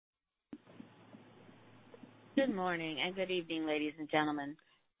Good morning and good evening, ladies and gentlemen.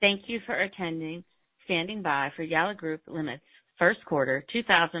 Thank you for standing by for Yalla Group Limited's first quarter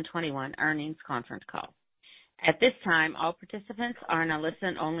 2021 earnings conference call. At this time, all participants are in a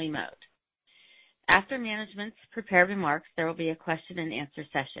listen-only mode. After management's prepared remarks, there will be a question and answer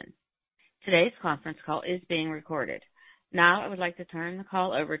session. Today's conference call is being recorded. Now I would like to turn the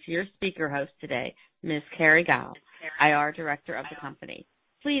call over to your speaker host today, Ms. Kerry Gao, IR Director of the company.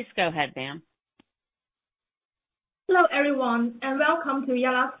 Please go ahead, ma'am. Hello, everyone, and welcome to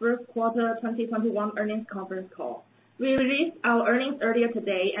Yalla's first quarter 2021 earnings conference call. We released our earnings earlier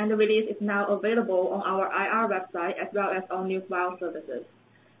today, and the release is now available on our IR website as well as on newswire services.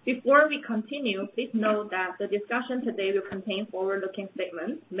 Before we continue, please note that the discussion today will contain forward-looking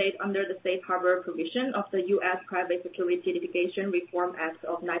statements made under the Safe Harbor provision of the U.S. Private Securities Litigation Reform Act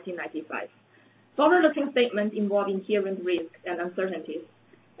of 1995. Forward-looking statements involve inherent risks and uncertainties.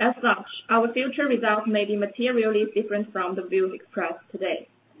 As such, our future results may be materially different from the views expressed today.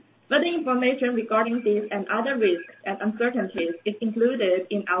 Further information regarding these and other risks and uncertainties is included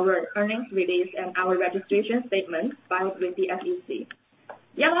in our earnings release and our registration statement filed with the SEC.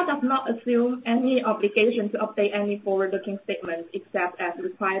 Yalla does not assume any obligation to update any forward-looking statements except as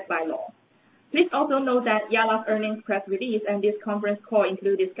required by law. Please also note that Yalla's earnings press release and this conference call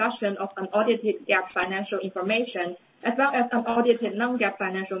include discussion of unaudited GAAP financial information as well as unaudited non-GAAP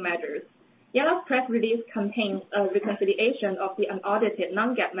financial measures. Yalla's press release contains a reconciliation of the unaudited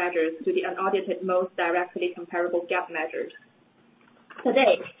non-GAAP measures to the unaudited most directly comparable GAAP measures.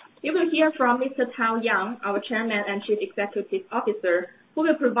 Today, you will hear from Mr. Tao Yang, our Chairman and Chief Executive Officer, who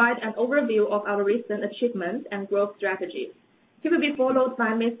will provide an overview of our recent achievements and growth strategies. He will be followed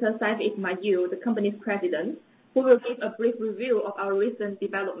by Mr. Saif Ismail, the company's President, who will give a brief review of our recent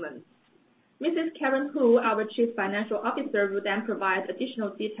developments. Mrs. Karen Hu, our Chief Financial Officer, will then provide additional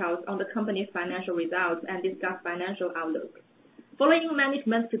details on the company's financial results and discuss financial outlook. Following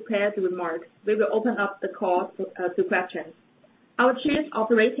management's prepared remarks, we will open up the call to questions. Our Chief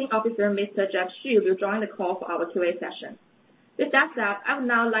Operating Officer, Mr. Jeff Xu, will join the call for our Q&A session. With that said, I would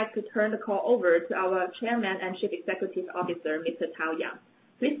now like to turn the call over to our Chairman and Chief Executive Officer, Mr. Tao Yang.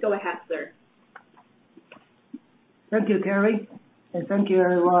 Please go ahead, sir. Thank you, Kerry, and thank you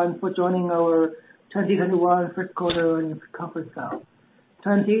everyone for joining our 2021 first quarter earnings conference call.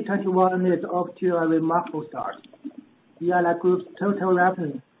 2021 is off to a remarkable start. Yalla Group's total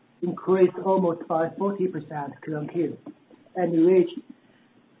revenue increased almost by 40% Q-on-Q and reached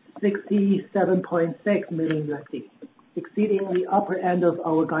 $67.6 million, exceeding the upper end of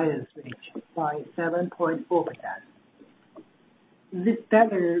our guidance range by 7.4%. This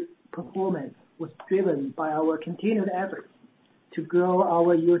better performance was driven by our continued efforts to grow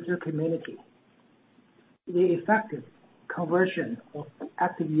our user community, the effective conversion of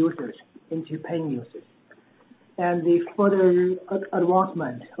active users into paying users, and the further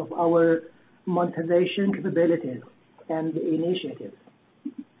advancement of our monetization capabilities and initiatives.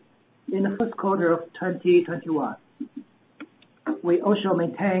 In the first quarter of 2021, we also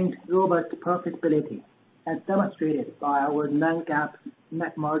maintained robust profitability as demonstrated by our non-GAAP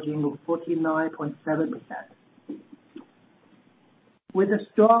net margin of 49.7%. With the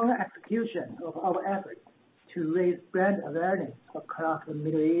strong execution of our efforts to raise brand awareness across the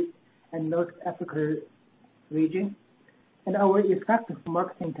Middle East and North Africa region, and our effective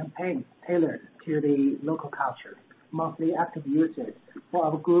marketing campaigns tailored to the local culture, monthly active users for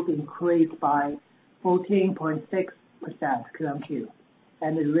our group increased by 14.6% Q-on-Q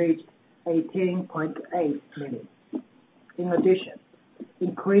and reached 18.8 million. In addition,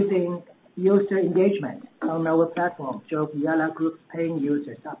 increasing user engagement on our platform drove Yalla Group's paying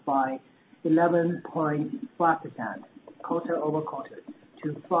users up by 11.5% quarter-over-quarter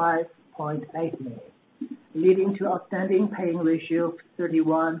to 5.8 million, leading to outstanding paying ratio of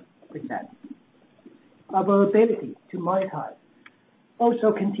 31%. Our ability to monetize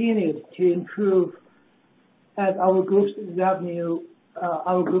also continued to improve as our group's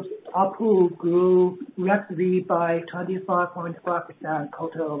ARPU grew rapidly by 25.5%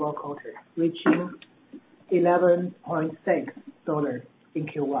 quarter-over-quarter, reaching $11.6 in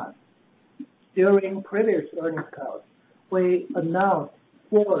Q1. During previous earnings calls, we announced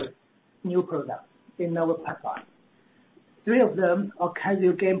 4 new products in our pipeline. 3 of them are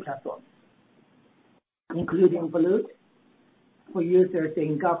casual game platforms, including Balut for users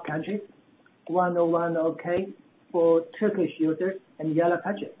in Gulf countries, 101 Okey for Turkish users, and Yalla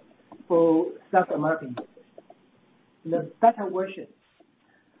Parchis for South American users. The beta versions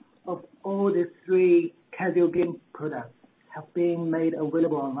of all the 3 casual game products have been made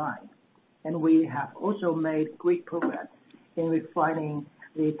available online, and we have also made great progress in refining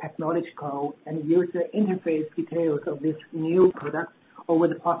the technological and user interface details of this new product over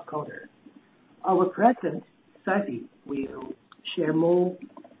the past quarter. Our President, Saifi, will share more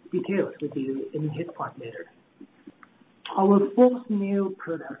details with you in his part later. Our fourth new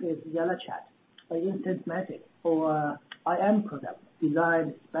product is YallaChat, an instant message or IM product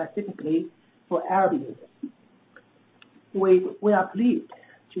designed specifically for Arabic users. We are pleased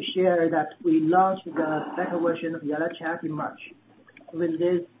to share that we launched the beta version of YallaChat in March. With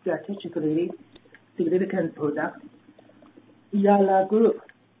this strategically significant product, Yalla Group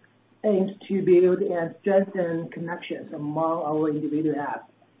aims to build and strengthen connections among our individual apps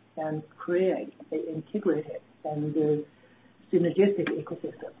and create an integrated and synergistic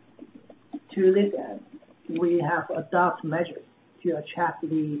ecosystem. To this end, we have adopted measures to attract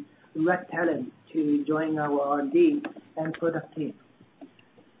the right talent to join our R&D and product team.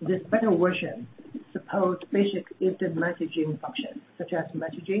 This beta version supports basic instant messaging functions such as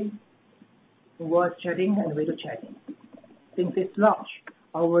messaging, voice chatting, and video chatting. Since its launch,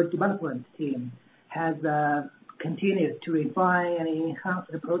 our development team has continued to refine and enhance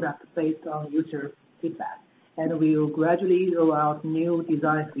the product based on user feedback, and we will gradually roll out new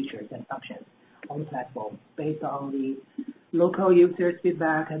design features and functions on the platform based on the local users'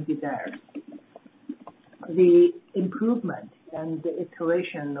 feedback and desires. The improvement and the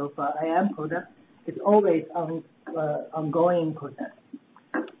iteration of IM product is always an ongoing process,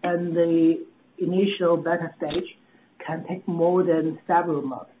 and the initial beta stage can take more than several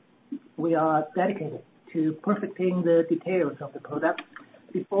months. We are dedicated to perfecting the details of the product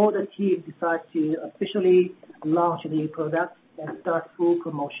before the team decides to officially launch the product and start full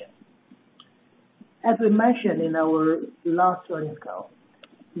promotion. As we mentioned in our last earnings call,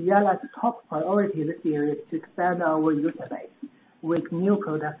 Yalla's top priority this year is to expand our user base with new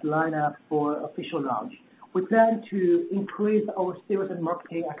products lined up for official launch. We plan to increase our sales and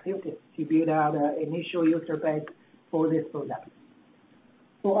marketing activities to build out an initial user base for this product.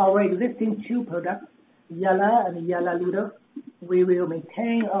 For our existing two products, Yalla and Yalla Ludo, we will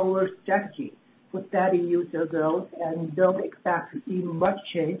maintain our strategy for steady user growth and don't expect to see much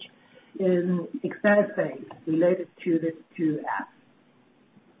change in expense base related to these two apps.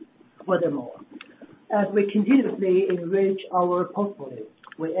 Furthermore, as we continuously enrich our portfolio,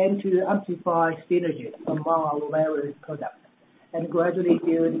 we aim to amplify synergies among our various products and gradually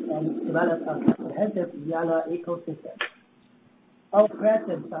build and develop a comprehensive Yalla ecosystem. Our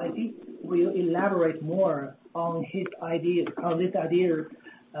President, Saifi, will elaborate more on this idea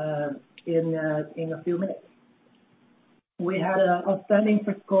in a few minutes. We had an outstanding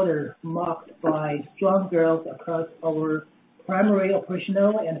first quarter marked by strong growth across our primary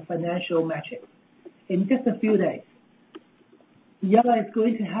operational and financial metrics. In just a few days, Yalla is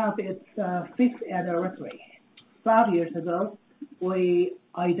going to have its fifth anniversary. 5 years ago, we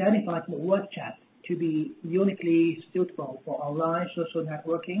identified WhatsApp to be uniquely suitable for online social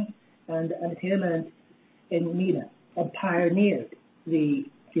networking and entertainment in MENA and pioneered the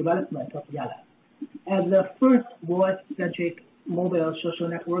development of Yalla as the first voice-centric mobile social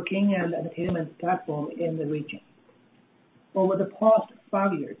networking and entertainment platform in the region. Over the past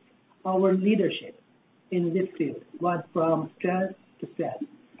 5 years, our leadership in this field went from strength to strength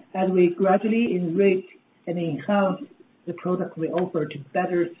as we gradually enrich and enhance the product we offer to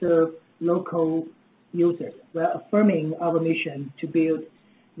better serve local users while affirming our mission to build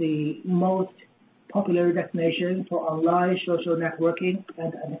the most popular destination for online social networking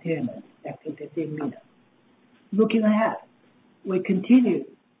and entertainment activities in MENA. Looking ahead, we continue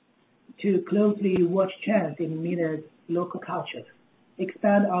to closely watch trends in MENA's local culture,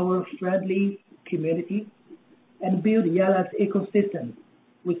 expand our friendly community, and build Yalla's ecosystem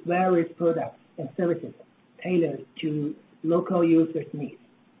with various products and services tailored to local users' needs.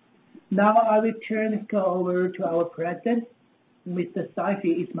 Now I will turn this call over to our President, Mr.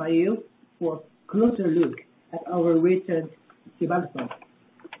 Saifi Ismail, for a closer look at our recent developments.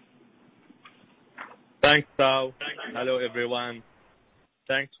 Thanks, Tao. Hello, everyone.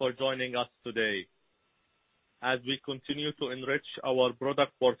 Thanks for joining us today. As we continue to enrich our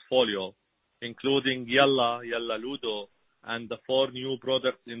product portfolio, including Yalla, Yalla Ludo, and the 4 new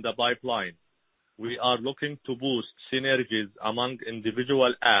products in the pipeline, we are looking to boost synergies among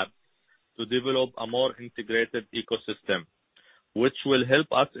individual apps to develop a more integrated ecosystem, which will help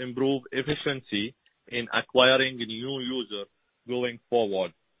us improve efficiency in acquiring new users going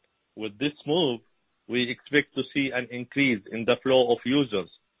forward. With this move, we expect to see an increase in the flow of users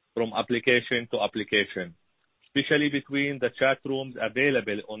from application to application, especially between the chat rooms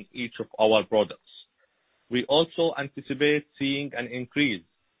available on each of our products. We also anticipate seeing an increase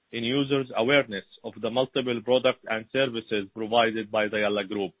in users' awareness of the multiple products and services provided by the Yalla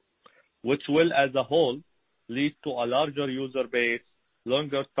Group, which will, as a whole, lead to a larger user base,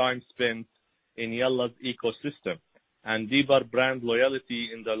 longer time spent in Yalla's ecosystem, and deeper brand loyalty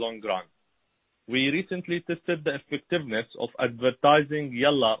in the long run. We recently tested the effectiveness of advertising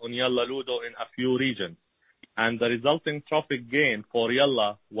Yalla on Yalla Ludo in a few regions, and the resulting traffic gain for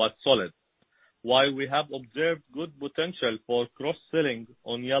Yalla was solid. While we have observed good potential for cross-selling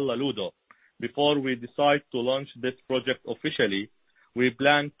on Yalla Ludo, before we decide to launch this project officially, we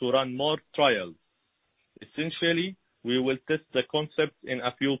plan to run more trials. Essentially, we will test the concept in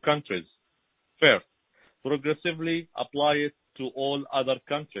a few countries. First, progressively apply it to all other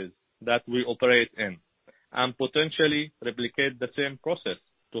countries that we operate in, and potentially replicate the same process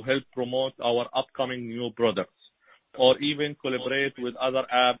to help promote our upcoming new products, or even collaborate with other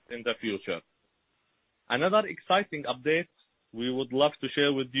apps in the future. Another exciting update we would love to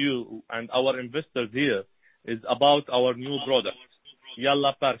share with you and our investors here is about our new product,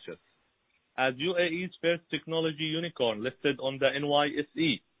 Yalla Purchase. As UAE's first technology unicorn listed on the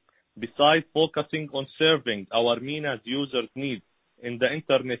NYSE, besides focusing on serving our MENA's users' needs in the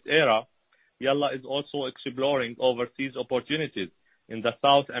internet era, Yalla is also exploring overseas opportunities in the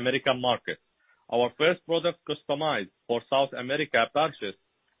South American market. Our first product customized for South America, Purchase,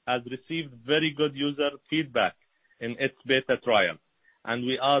 has received very good user feedback in its beta trial, and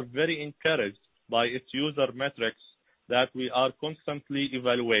we are very encouraged by its user metrics that we are constantly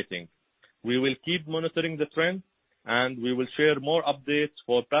evaluating. We will keep monitoring the trend, and we will share more updates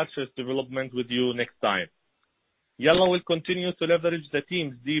for Purchase development with you next time. Yalla will continue to leverage the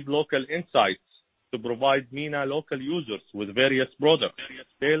team's deep local insights to provide MENA local users with various products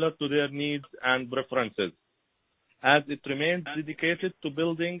tailored to their needs and preferences, as it remains dedicated to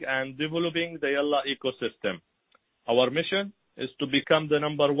building and developing the Yalla ecosystem. Our mission is to become the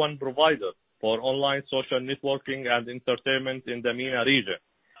number one provider for online social networking and entertainment in the MENA region,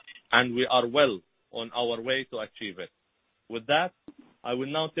 and we are well on our way to achieve it. With that, I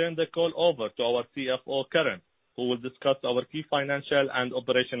will now turn the call over to our CFO, Karen, who will discuss our key financial and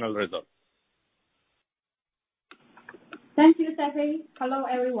operational results. Thank you, Saifi. Hello,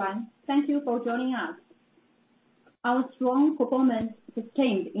 everyone. Thank you for joining us. Our strong performance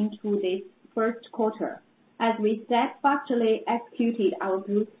sustained into this first quarter as we steadfastly executed our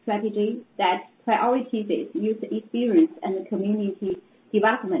group strategy that prioritizes user experience and community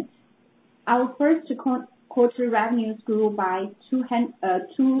development. Our first quarter revenues grew by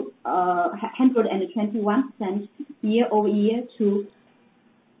 221% year-over-year to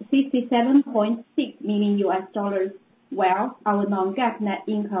 $67.6 million, while our non-GAAP net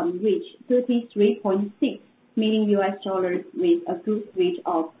income reached $33.6 million with a growth rate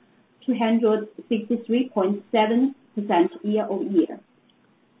of 263.7% year-over-year.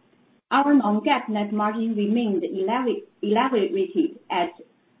 Our non-GAAP net margin remained elevated at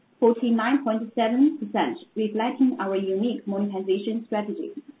 49.7%, reflecting our unique monetization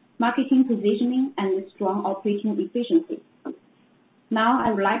strategy, marketing positioning, and strong operating efficiency. Now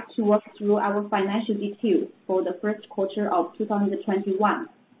I would like to walk through our financial details for the first quarter of 2021.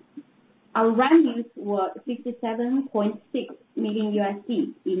 Our revenues were $67.6 million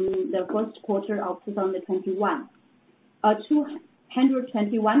in the first quarter of 2021, a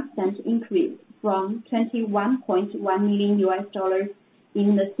 221% increase from $21.1 million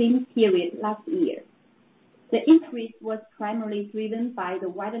in the same period last year. The increase was primarily driven by the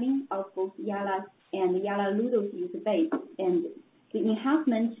widening of both Yalla's and Yalla Ludo's user base and the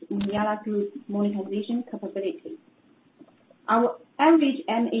enhancement in Yalla Group's monetization capability. Our average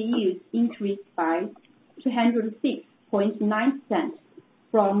MAUs increased by 206.9%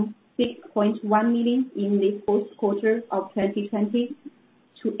 from 6.1 million in the first quarter of 2020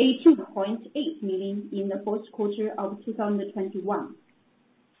 to 18.8 million in the first quarter of 2021.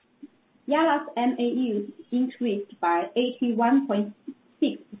 Yalla's MAUs increased by 81.6%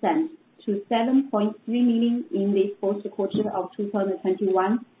 to 7.3 million in the first quarter of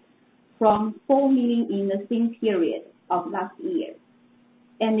 2021 from 4 million in the same period of last year.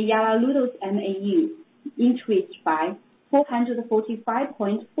 And Yalla Ludo's MAUs increased by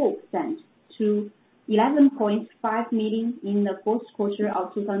 445.4% to 11.5 million in the first quarter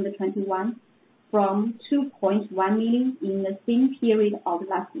of 2021 from 2.1 million in the same period of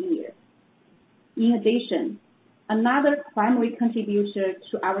last year. In addition, another primary contributor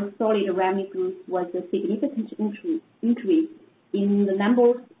to our solid revenue growth was a significant increase in the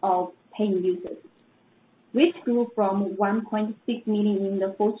number of paying users, which grew from 1.6 million in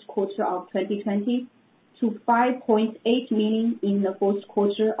the first quarter of 2020 to 5.8 million in the first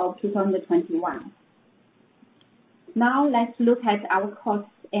quarter of 2021. Now let's look at our costs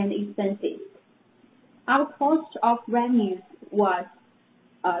and expenses. Our cost of revenues was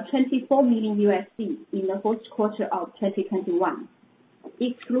 $24 million in the first quarter of 2021.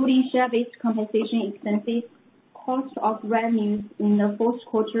 Excluding share-based compensation expenses, cost of revenues in the first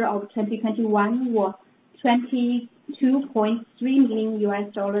quarter of 2021 were $22.3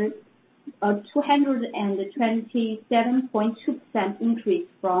 million, a 227.2% increase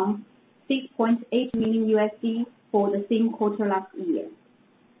from $6.8 million for the same quarter last year.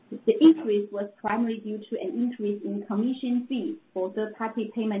 The increase was primarily due to an increase in commission fees for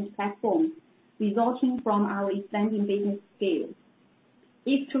third-party payment platforms resulting from our expanding business scale.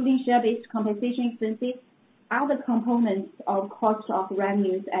 Excluding share-based compensation expenses, other components of cost of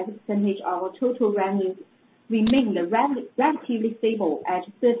revenues as a percentage of our total revenues remained relatively stable at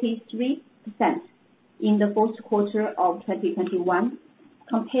 33% in the first quarter of 2021,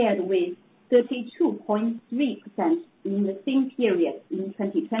 compared with 32.3% in the same period in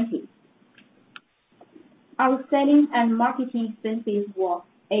 2020. Our selling and marketing expenses were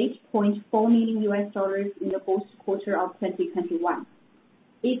 $8.4 million in the first quarter of 2021.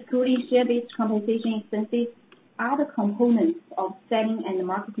 Excluding share-based compensation expenses, other components of selling and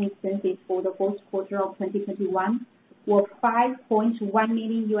marketing expenses for the first quarter of 2021 were $5.1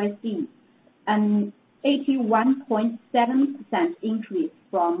 million, an 81.7% increase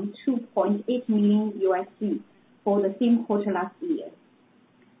from $2.8 million for the same quarter last year.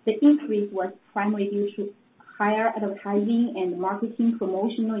 The increase was primarily due to higher advertising and marketing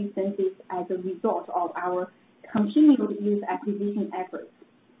promotional expenses as a result of our continued user acquisition efforts.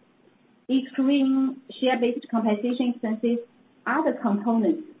 Excluding share-based compensation expenses, other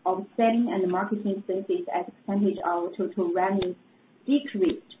components of selling and marketing expenses as a percentage of our total revenues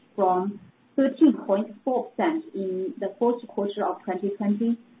decreased from 13.4% in the first quarter of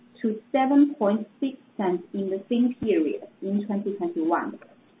 2020 to 7.6% in the same period in 2021,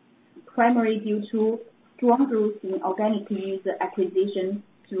 primarily due to strong growth in organic user acquisition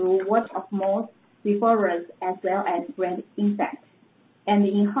through word-of-mouth referrals as well as brand impact, and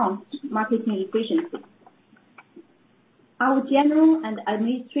enhanced marketing efficiency. Our general and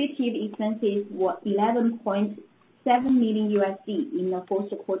administrative expenses were $11.7 million in the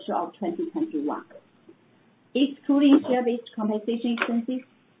first quarter of 2021. Excluding share-based compensation expenses,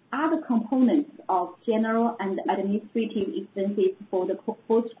 other components of general and administrative expenses for the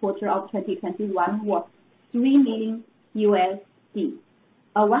first quarter of 2021 were $3 million,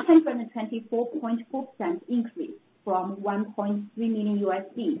 a 124.4% increase from $1.3 million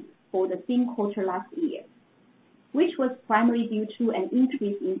for the same quarter last year, which was primarily due to an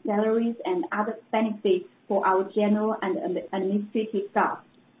increase in salaries and other benefits for our general and administrative staff,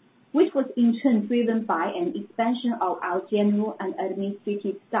 which was in turn driven by an expansion of our general and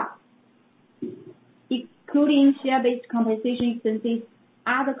administrative staff. Including share-based compensation expenses,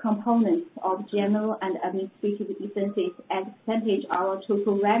 other components of general and administrative expenses as a percentage of our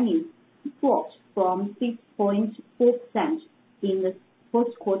total revenue dropped from 6.4% in the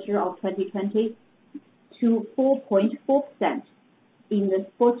first quarter of 2020 to 4.4% in the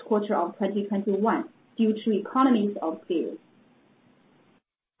first quarter of 2021 due to economies of scale.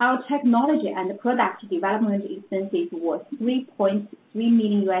 Our technology and product development expenses were $3.3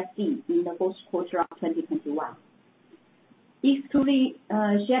 million in the first quarter of 2021. Excluding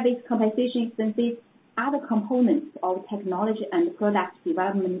share-based compensation expenses, other components of technology and product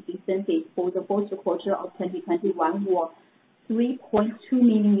development expenses for the first quarter of 2021 were $3.2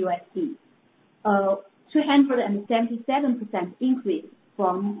 million, a 277% increase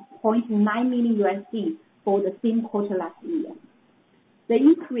from $0.9 million for the same quarter last year. The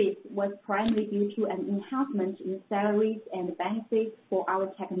increase was primarily due to an enhancement in salaries and benefits for our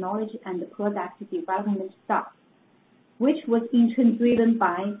technology and product development staff, which was in turn driven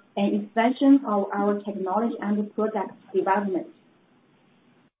by an expansion of our technology and product development,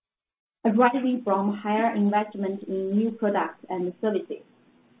 arising from higher investment in new products and services.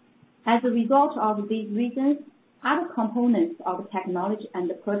 As a result of these reasons, other components of technology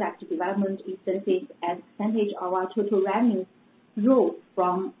and product development expenses as a percentage of our total revenues rose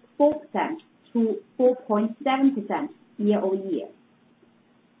from 4% to 4.7% year-over-year.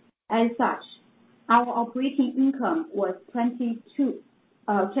 As such, our operating income was $20.2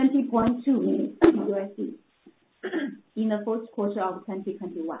 million in the first quarter of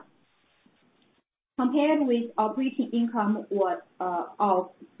 2021, compared with operating income of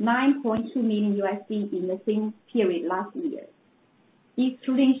 $9.2 million in the same period last year.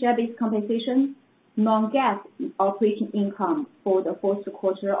 Excluding share-based compensation, non-GAAP operating income for the first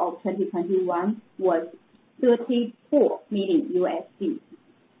quarter of 2021 was $34 million,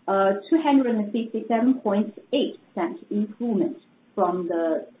 a 267.8% improvement from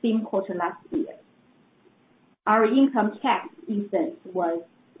the same quarter last year. Our income tax expense was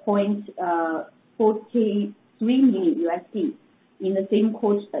 $0.43 million in the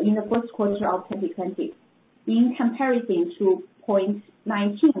first quarter of 2020, in comparison to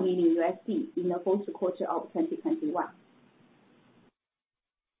 $0.19 million in the first quarter of 2021.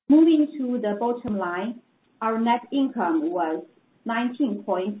 Moving to the bottom line, our net income was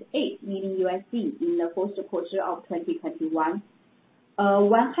 $19.8 million in the first quarter of 2021, a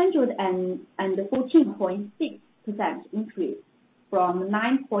 114.6% increase from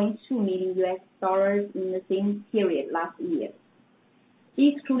 $9.2 million in the same period last year.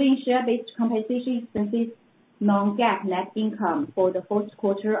 Excluding share-based compensation expenses, non-GAAP net income for the first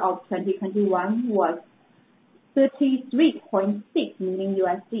quarter of 2021 was $33.6 million,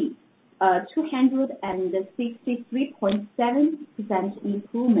 a 263.7%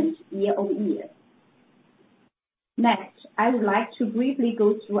 improvement year-over-year. Next, I would like to briefly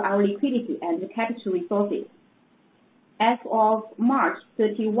go through our liquidity and capital resources. As of March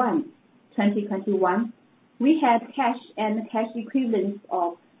 31, 2021, we had cash and cash equivalents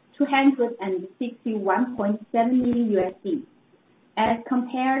of $261.7 million, as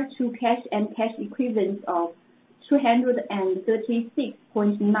compared to cash and cash equivalents of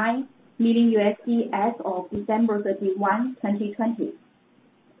 $236.9 million as of December 31, 2020.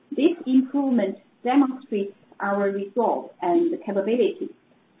 This improvement demonstrates our resolve and capability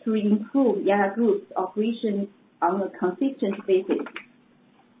to improve Yalla Group's operations on a consistent basis.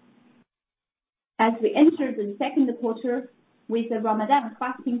 As we enter the second quarter, with the Ramadan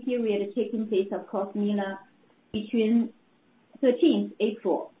fasting period taking place across MENA between 13th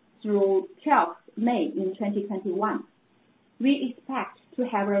April through 12th May in 2021, we expect to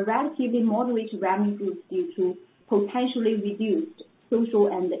have a relatively moderate revenue growth due to potentially reduced social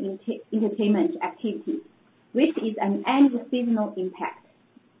and entertainment activities, which is an annual seasonal impact.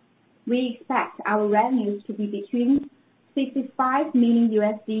 We expect our revenues to be between $65 million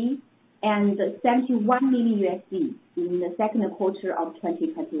and $71 million in the second quarter of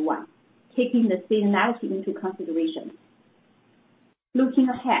 2021, taking the seasonality into consideration. Looking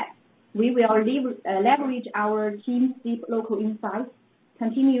ahead, we will leverage our team's deep local insights,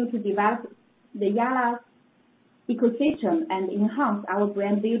 continue to develop the Yalla ecosystem, and enhance our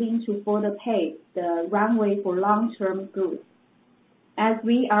brand building to further pave the runway for long-term growth, as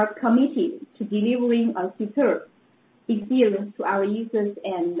we are committed to delivering a superb experience to our users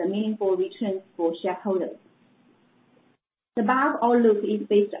and meaningful returns for shareholders. The above outlook is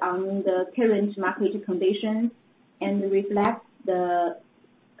based on the current market conditions and reflects the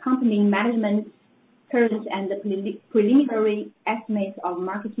company management's current and preliminary estimates of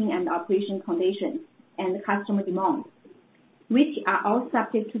marketing and operation conditions and customer demand, which are all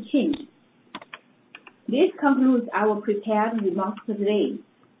subject to change. This concludes our prepared remarks for today.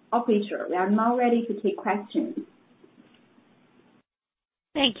 Operator, we are now ready to take questions.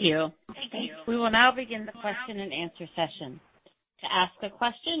 Thank you. We will now begin the question and answer session. To ask a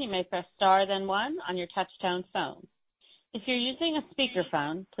question, you may press star then one on your touch-tone phone. If you're using a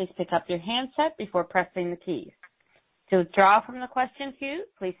speakerphone, please pick up your handset before pressing the keys. To withdraw from the question queue,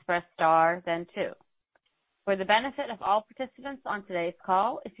 please press star then two. For the benefit of all participants on today's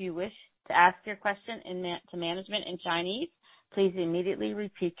call, if you wish to ask your question to management in Chinese, please immediately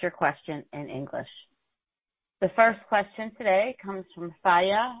repeat your question in English. The first question today comes from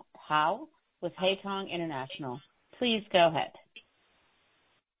Faya Hao with Haitong International. Please go ahead.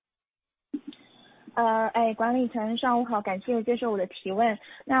 管理层上午好，感谢接受我的提问。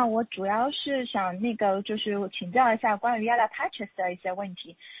那我主要是想就是请教一下关于 Yalla Parchis 的一些问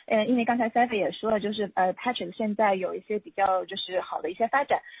题。因为刚才 Saifi 也说了，Parchis 现在有一些比较好的一些发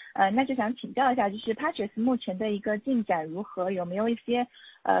展。那就想请教一下，Parchis 目前的一个进展如何，有没有一些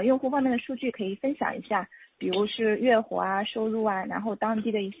用户方面的数据可以分享一下，比如是月活啊、收入啊，然后当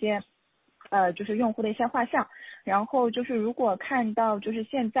地的一些用户的一些画像，然后如果看到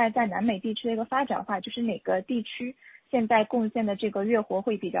现在在南美地区的一个发展的话，哪个地区现在贡献的这个月活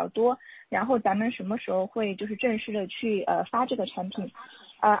会比较多，然后咱们什么时候会正式的去发这个产品。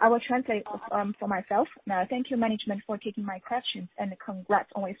I will translate for myself. Thank you management for taking my questions and congrats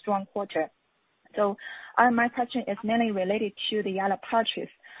on a strong quarter. So my question is mainly related to the Yalla Parchis.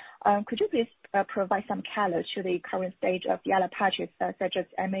 Could you please provide some color to the current stage of Yalla Parchis, such as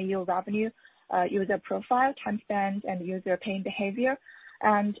MAU revenue, user profile, time spent, and user paying behavior?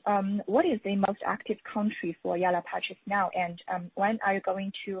 And what is the most active country for Yalla Parchis now? And when are you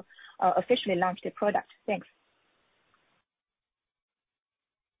going to officially launch the product? Thanks.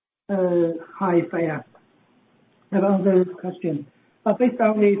 Hi, Faya. I'll answer this question. Based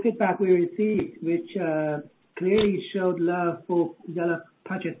on the feedback we received, which clearly showed love for Yalla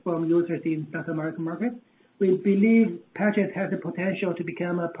Parchis from users in South American market. We believe Parchis has the potential to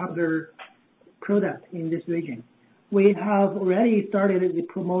become a popular product in this region. We have already started the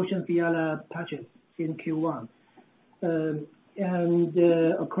promotion for Yalla Parchis in Q1.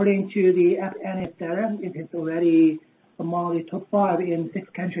 According to the App Annie data, it is already among the top 5 in 6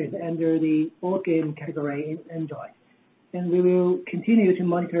 countries under the board game category in Android. And we will continue to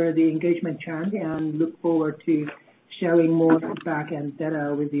monitor the engagement trend and look forward to sharing more feedback and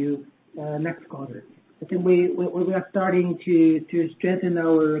data with you next quarter. I think we are starting to strengthen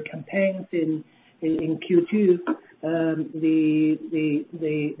our campaigns in Q2. The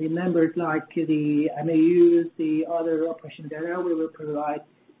numbers like the MAUs, the other operation data we will provide.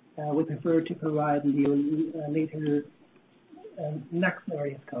 We prefer to provide you later next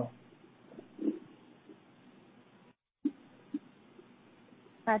earnings call.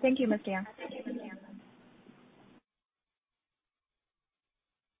 Thank you, Mr. Yang.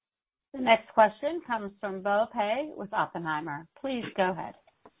 The next question comes from Bo Pei with Oppenheimer. Please go ahead.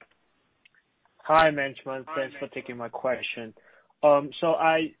 Hi, management. Thanks for taking my question. So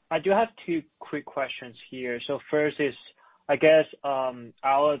I do have 2 quick questions here. So first is, I guess,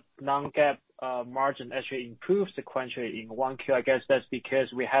 our non-GAAP margin actually improved sequentially in 1Q. I guess that's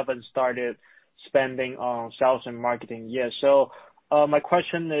because we haven't started spending on sales and marketing yet. So my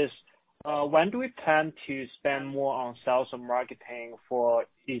question is, when do we plan to spend more on sales and marketing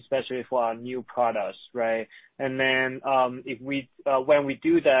especially for our new products, right? And then when we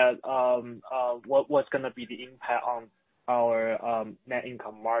do that, what's going to be the impact on our net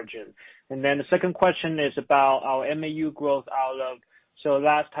income margin? And then the second question is about our MAU growth outlook. So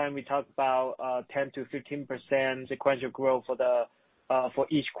last time we talked about 10 to 15% sequential growth for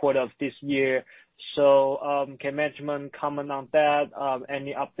each quarter of this year. So can management comment on that?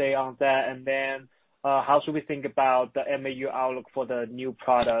 Any update on that? And then how should we think about the MAU outlook for the new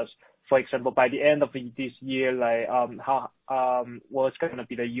products? For example, by the end of this year, like what's going to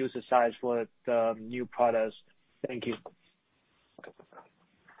be the user size for the new products? Thank you.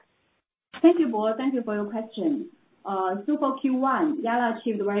 Thank you, Bo. Thank you for your question. So for Q1, Yalla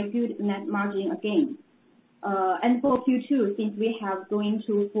achieved very good net margin again. And for Q2, since we have going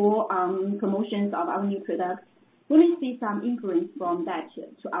to full promotions of our new products, we will see some influence from that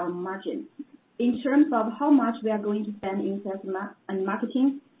to our margin. In terms of how much we are going to spend in sales and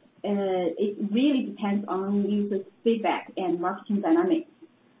marketing, it really depends on user feedback and marketing dynamics.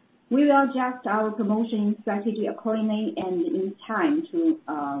 We will adjust our promotion strategy accordingly and in time to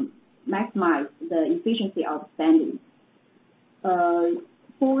maximize the efficiency of spending.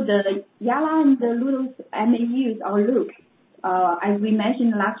 For the Yalla and the Ludo's MAUs outlook, as we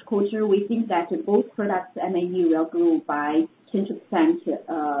mentioned last quarter, we think that both products MAU will grow by 10 to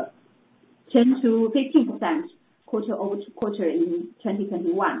 15% quarter-over-quarter in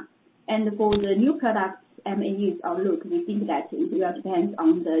 2021. And for the new products MAUs outlook, we think that it will depend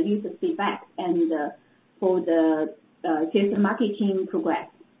on the user feedback and for the sales and marketing progress.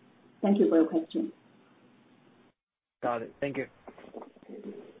 Thank you for your question. Got it. Thank you.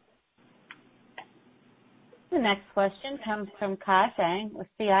 The next question comes from Kai Fang with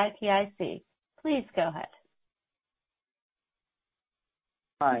CITIC. Please go ahead.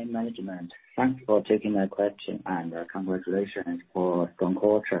 Hi, management. Thanks for taking my question and congratulations for strong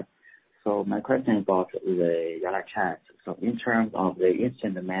quarter. So my question is about the Yalla Chat. So in terms of the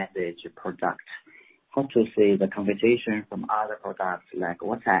instant message product, how to see the competition from other products like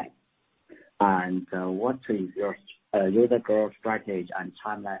WhatsApp? And what is your user growth strategy and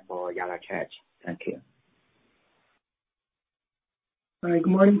timeline for Yalla Chat? Thank you. Hi,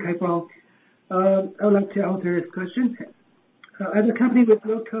 good morning, Kai Fang. I would like to answer this question. As a company with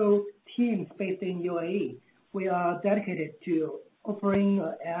local teams based in UAE, we are dedicated to offering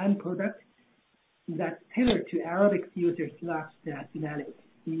an product that's tailored to Arabic users' nationality,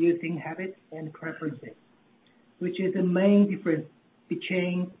 using habits and preferences, which is the main difference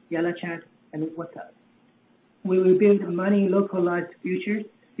between Yalla Chat and WhatsApp. We will build many localized features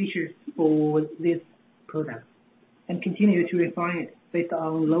for this product and continue to refine it based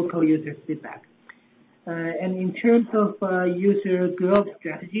on local user feedback. And in terms of user growth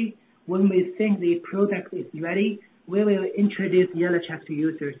strategy, when we think the product is ready, we will introduce Yalla Chat to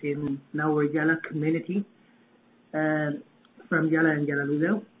users in our Yalla community from Yalla and Yalla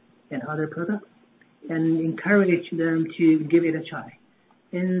Ludo and other products, and encourage them to give it a try.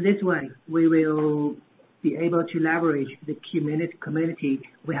 In this way, we will be able to leverage the community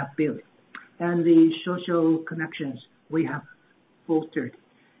we have built and the social connections we have fostered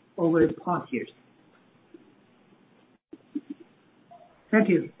over the past years. Thank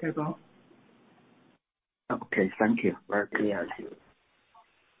you, Kai Fang. Okay, thank you. Very clear.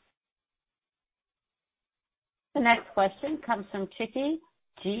 The next question comes from Chiqi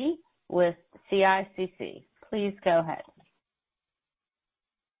Ji with CICC. Please go ahead.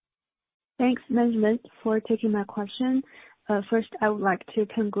 Thanks, management, for taking my question. First, I would like to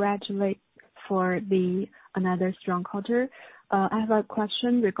congratulate for another strong quarter. I have a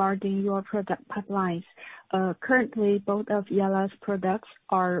question regarding your product pipelines. Currently, both of Yalla's products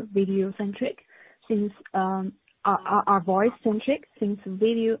are video-centric, since are voice-centric, since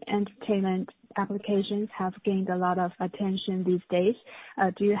video entertainment applications have gained a lot of attention these days.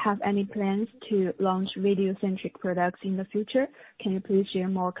 Do you have any plans to launch video-centric products in the future? Can you please share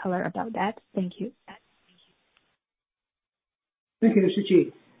more color about that? Thank you. Thank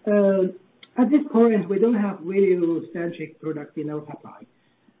you, Chiqi. At this point, we don't have video-centric products in our pipeline,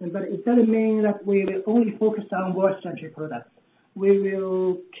 but it doesn't mean that we will only focus on voice-centric products. We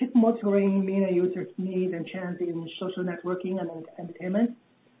will keep monitoring MENA users' needs and trends in social networking and entertainment,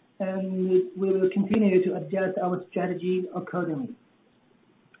 and we will continue to adjust our strategy accordingly.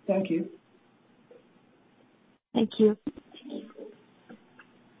 Thank you. Thank you.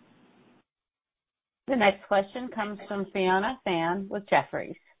 The next question comes from Fiona Fan with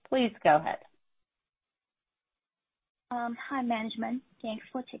Jefferies. Please go ahead. Hi, management. Thanks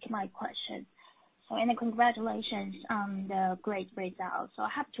for taking my question. And congratulations on the great results. I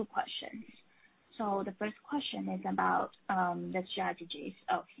have two questions. The first question is about the strategies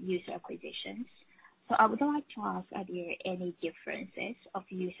of user acquisitions. I would like to ask, are there any differences of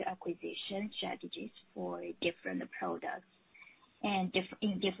user acquisition strategies for different products and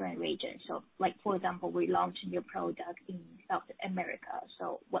in different regions? Like, for example, we launched a new product in South America.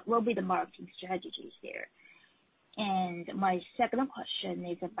 What will be the marketing strategies there? And my second question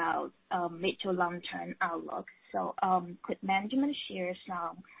is about mid to long-term outlook. Could management share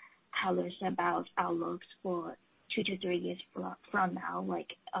some colors about outlooks for 2 to 3 years from now, like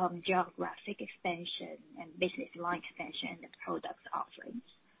geographic expansion and business line expansion and the product offerings?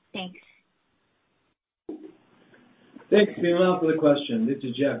 Thanks. Thanks, Fiona, for the question. This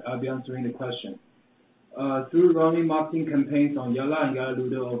is Jeff. I'll be answering the question. Through running marketing campaigns on Yalla and Yalla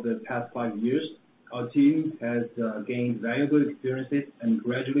Ludo over the past 5 years, our team has gained valuable experiences and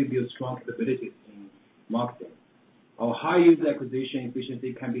gradually built strong capabilities in marketing. Our high user acquisition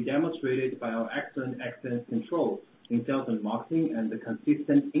efficiency can be demonstrated by our excellent expense control in sales and marketing and the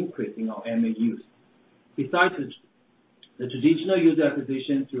consistent increase in our MAUs. Besides the traditional user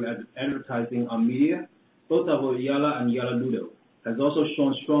acquisition through advertising on media, both our Yalla and Yalla Ludo has also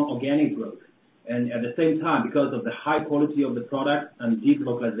shown strong organic growth. And at the same time, because of the high quality of the product and deep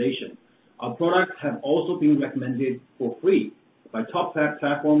localization, our products have also been recommended for free by top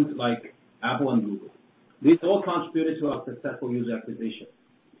platforms like Apple and Google. This all contributed to our successful user acquisition.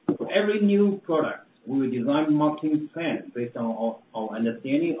 For every new product, we will design marketing plans based on our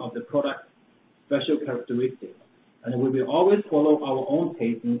understanding of the product's special characteristics, and we will always follow our own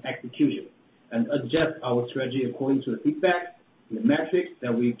pace in execution and adjust our strategy according to the feedback and the metrics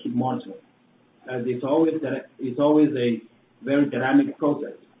that we keep monitoring. As it's always a very dynamic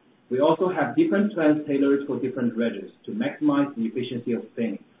process. We also have different plans tailored for different regions to maximize the efficiency of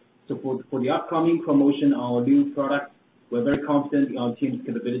spending. So for the upcoming promotion of our new products, we're very confident in our team's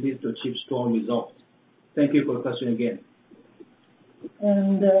capabilities to achieve strong results. Thank you for the question again.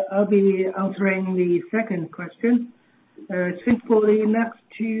 And I'll be answering the second question. Since for the next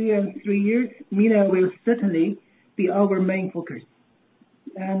 2 and 3 years, MENA will certainly be our main focus.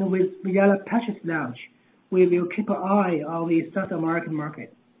 And with Yalla Parchis launch, we will keep an eye on the South American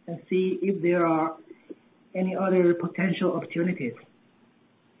market and see if there are any other potential opportunities.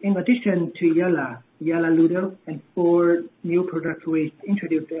 In addition to Yalla, Yalla Ludo, and 4 new products we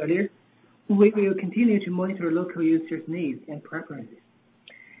introduced earlier, we will continue to monitor local users' needs and preferences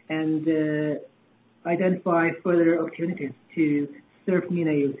and identify further opportunities to serve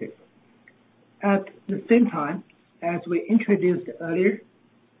MENA users. At the same time, as we introduced earlier,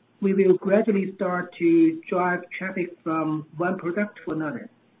 we will gradually start to drive traffic from one product to another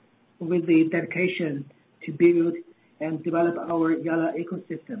with the dedication to build and develop our Yalla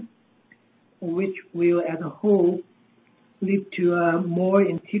ecosystem, which will as a whole lead to a more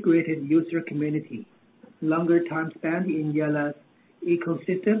integrated user community, longer time spent in Yalla's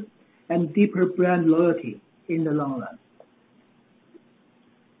ecosystem, and deeper brand loyalty in the long run.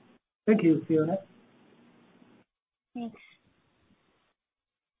 Thank you, Fiona. Thanks.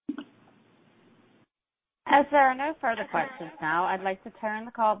 As there are no further questions now, I'd like to turn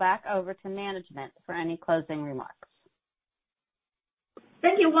the call back over to management for any closing remarks.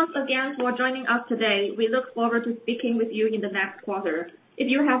 Thank you once again for joining us today. We look forward to speaking with you in the next quarter. If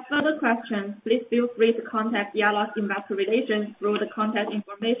you have further questions, please feel free to contact Yalla's Investor Relations through the contact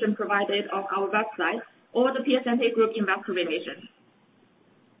information provided on our website or the Piacente Group Investor Relations.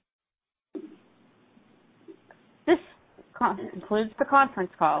 This concludes the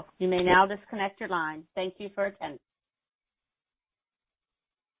conference call. You may now disconnect your line. Thank you for attending.